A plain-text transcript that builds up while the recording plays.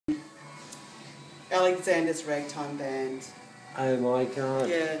Alexander's Ragtime Band. Oh my God.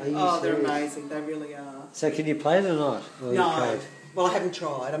 Yeah. Are you they're serious? amazing. They really are. So can you play it or not? Or No. you can't? Well, I haven't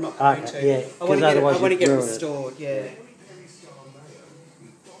tried. I'm not going to. Yeah, I want to get it ruin restored. Yeah.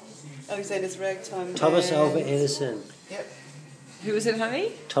 Alexander's Ragtime Thomas Band. Alva Edison. Yep. Who is it,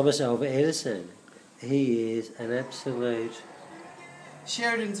 honey? Thomas Alva Edison. He is an absolute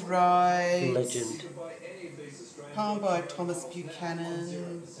Sheridan's Ride. legend. Poem by Thomas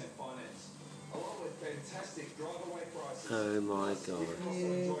Buchanan. Oh my God.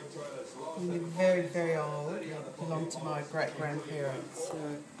 Yeah. They're very, very old. They belong to my great-grandparents.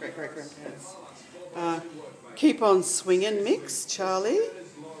 Great-great-grandparents. Keep On Swingin' mix, Charlie.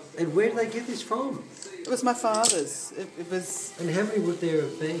 And where did they get this from? It was my father's. It was... And how many would there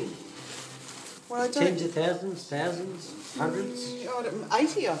have been? Well, I don't... Tens of thousands? Thousands? Hundreds?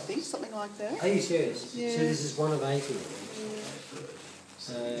 80, I think, something like that. Are you serious? Yeah. So this is one of 80?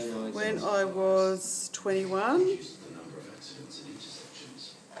 Oh my When God. I was 21.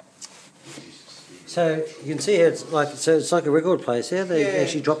 So you can see how it's like a record player. See how they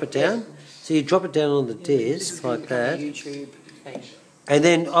actually drop it down? So you drop it down on the disc like that. YouTube. And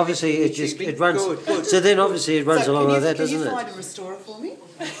then obviously it runs. Good. So then obviously it runs along like that, doesn't Can you it? find a restorer for me?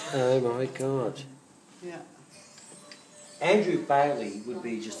 Oh my God. Yeah. Andrew Bailey would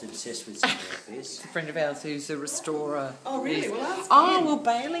be just obsessed with something like this. A friend of ours who's a restorer. Oh, really? Well, ask Oh, him. well,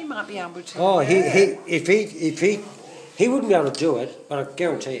 Bailey might be able to. Oh, he wouldn't be able to do it, but I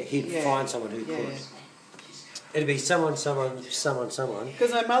guarantee you he'd find someone who could. It'd be someone.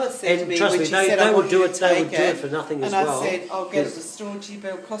 Because my mother said to And me trust when me, she they said I would want do you it. to They would take do it for nothing as well. And I said, I'll get it restored to you, but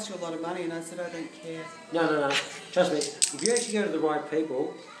it'll cost you a lot of money. And I said, I don't care. No. Trust me. If you actually go to the right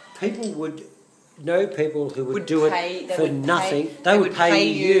people, people would know people who would do it for nothing. They would pay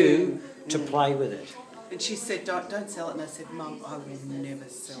you to play with it. And she said, don't sell it. And I said, Mum, I will never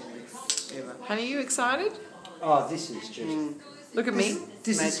sell this, ever. Honey, you excited? Oh, this is just... Look at me.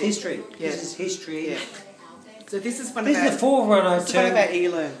 This is history. Yeah. This is history. Yeah. So this is one This of is our... the forerunner This is one of our to...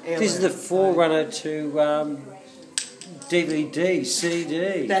 heirloom. This is the forerunner to DVD,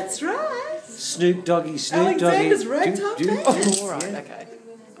 CD. That's right. Snoop Doggy. Alexander's Ragtime Band. Oh, all right, okay.